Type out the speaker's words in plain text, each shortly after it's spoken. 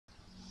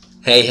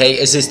Hey,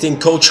 assistant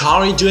coach, how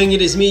are you doing?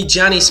 It is me,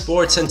 Johnny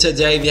Sports, and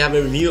today we have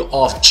a review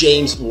of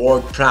James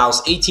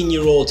Ward-Prowse,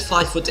 18-year-old,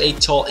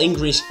 5'8" tall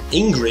English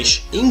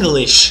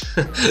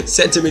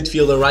center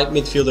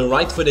midfielder,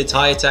 right-footed,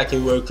 high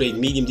attacking work rate,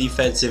 medium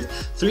defensive,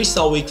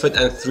 3-star weak foot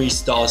and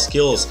 3-star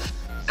skills.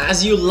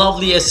 As you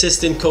lovely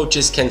assistant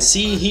coaches can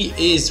see, he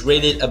is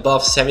rated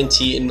above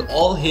 70 in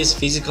all his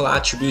physical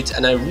attributes,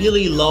 and I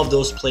really love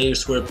those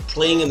players who are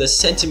playing in the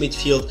center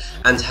midfield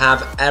and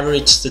have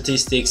average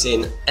statistics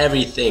in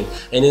everything.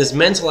 In his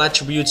mental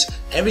attributes,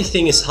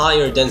 everything is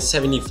higher than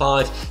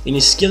 75. In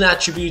his skill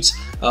attributes,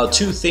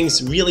 two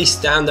things really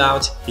stand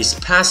out: his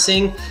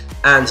passing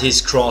and his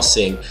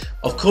crossing.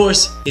 Of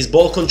course, his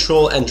ball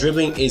control and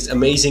dribbling is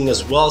amazing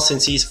as well.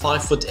 Since he's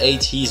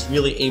 5'8", he's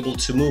really able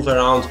to move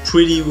around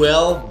pretty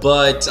well,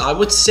 but I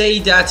would say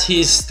that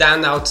his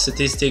standout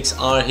statistics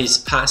are his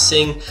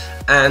passing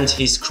and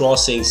his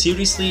crossing.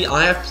 Seriously,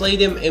 I have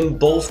played him in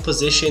both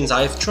positions.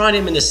 I've tried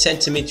him in the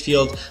center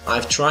midfield,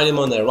 I've tried him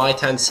on the right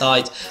hand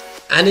side,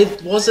 and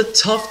it was a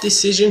tough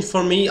decision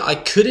for me. I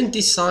couldn't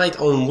decide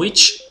on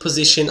which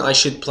position I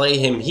should play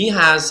him. He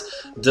has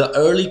the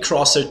early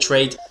crosser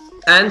trait,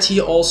 and he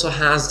also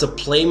has the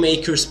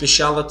playmaker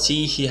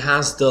speciality. He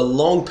has the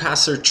long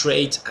passer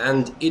trait,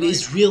 and it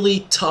is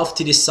really tough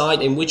to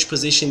decide in which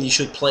position you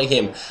should play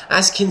him.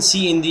 As you can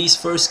see in these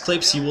first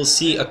clips, you will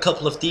see a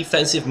couple of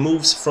defensive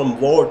moves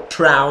from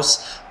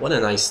Ward-Prowse. What a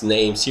nice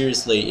name,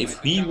 seriously. If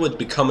he would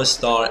become a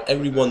star,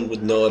 everyone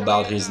would know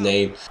about his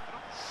name.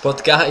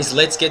 But guys,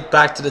 let's get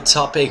back to the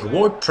topic.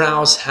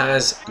 Ward-Prowse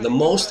has the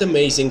most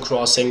amazing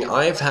crossing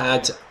I've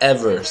had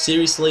ever.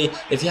 Seriously,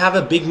 if you have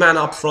a big man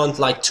up front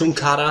like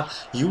Tunkara,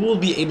 you will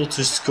be able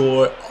to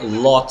score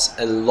lots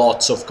and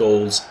lots of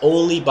goals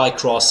only by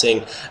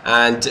crossing.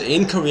 And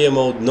in career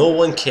mode, no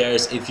one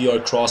cares if you are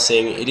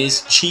crossing. It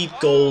is cheap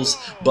goals,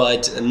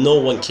 but no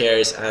one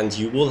cares, and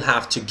you will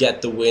have to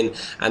get the win,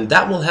 and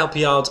that will help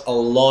you out a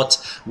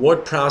lot.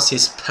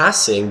 Ward-Prowse's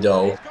passing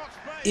though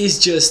is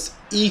just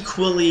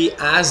equally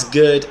as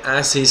good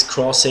as his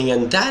crossing,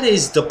 and that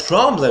is the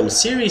problem.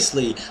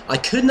 Seriously, I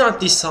could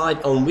not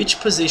decide on which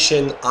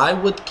position I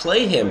would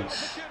play him.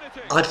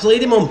 I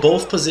played him on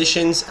both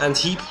positions and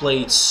he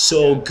played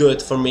so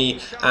good for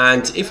me,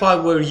 and if I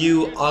were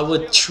you, I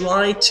would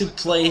try to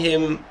play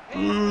him,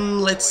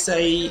 let's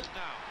say,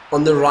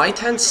 on the right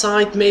hand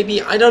side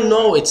maybe. I don't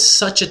know, it's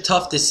such a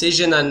tough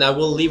decision and I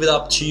will leave it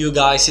up to you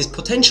guys. His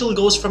potential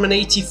goes from an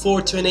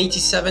 84 to an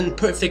 87,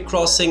 perfect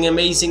crossing,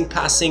 amazing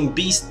passing,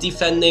 beast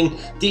defending,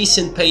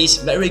 decent pace,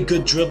 very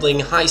good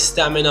dribbling, high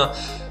stamina,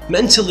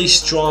 mentally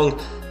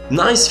strong,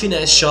 nice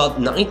finesse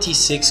shot,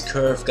 96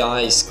 curve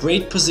guys,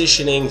 great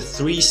positioning,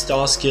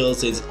 3-star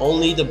skills is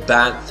only the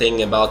bad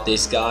thing about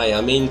this guy.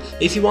 I mean,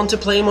 if you want to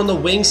play him on the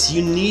wings,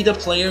 you need a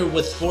player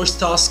with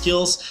 4-star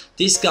skills.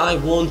 This guy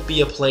won't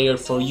be a player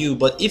for you,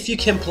 but if you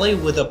can play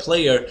with a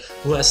player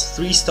who has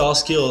 3-star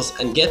skills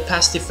and get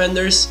past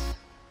defenders,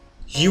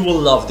 you will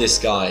love this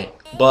guy.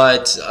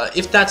 But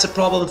if that's a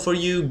problem for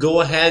you,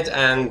 go ahead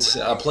and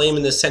play him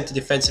in the center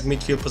defensive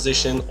midfield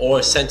position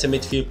or center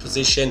midfield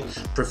position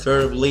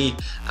preferably.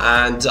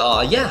 And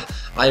yeah,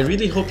 I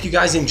really hope you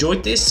guys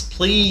enjoyed this.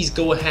 Please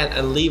go ahead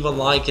and leave a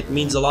like. It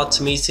means a lot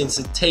to me since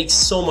it takes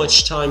so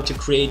much time to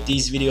create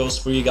these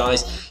videos for you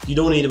guys. You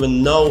don't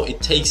even know, it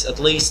takes at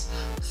least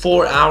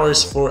 4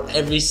 hours for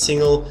every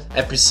single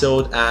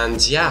episode.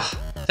 And yeah,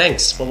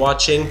 thanks for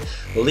watching.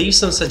 Leave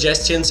some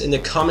suggestions in the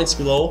comments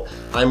below.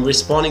 I'm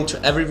responding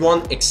to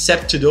everyone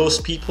except to those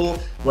people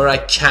where I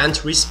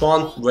can't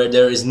respond, where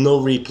there is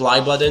no reply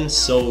button,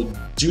 so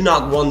do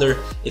not wonder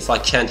if I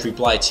can't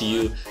reply to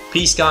you.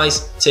 Peace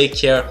guys, take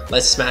care,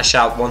 let's smash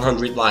out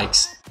 100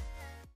 likes.